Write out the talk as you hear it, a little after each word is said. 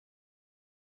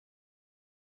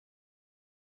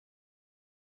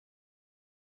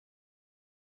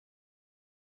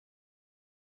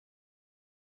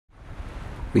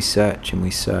We search and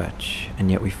we search, and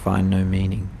yet we find no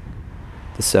meaning.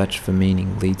 The search for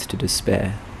meaning leads to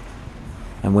despair.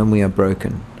 And when we are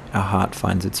broken, our heart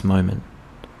finds its moment,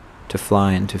 to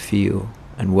fly and to feel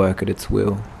and work at its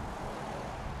will,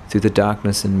 through the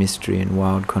darkness and mystery and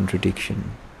wild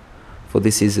contradiction. For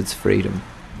this is its freedom,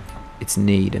 its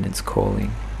need and its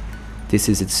calling. This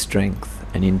is its strength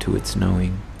and into its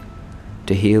knowing,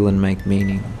 to heal and make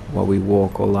meaning while we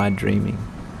walk or lie dreaming,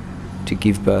 to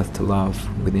give birth to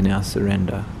love within our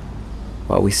surrender.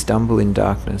 While we stumble in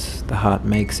darkness, the heart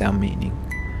makes our meaning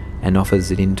and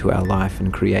offers it into our life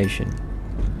and creation,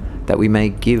 that we may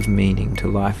give meaning to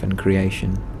life and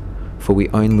creation. For we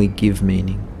only give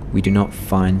meaning, we do not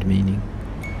find meaning.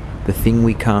 The thing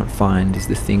we can't find is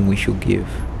the thing we shall give,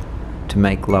 to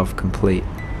make love complete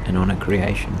and honour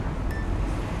creation.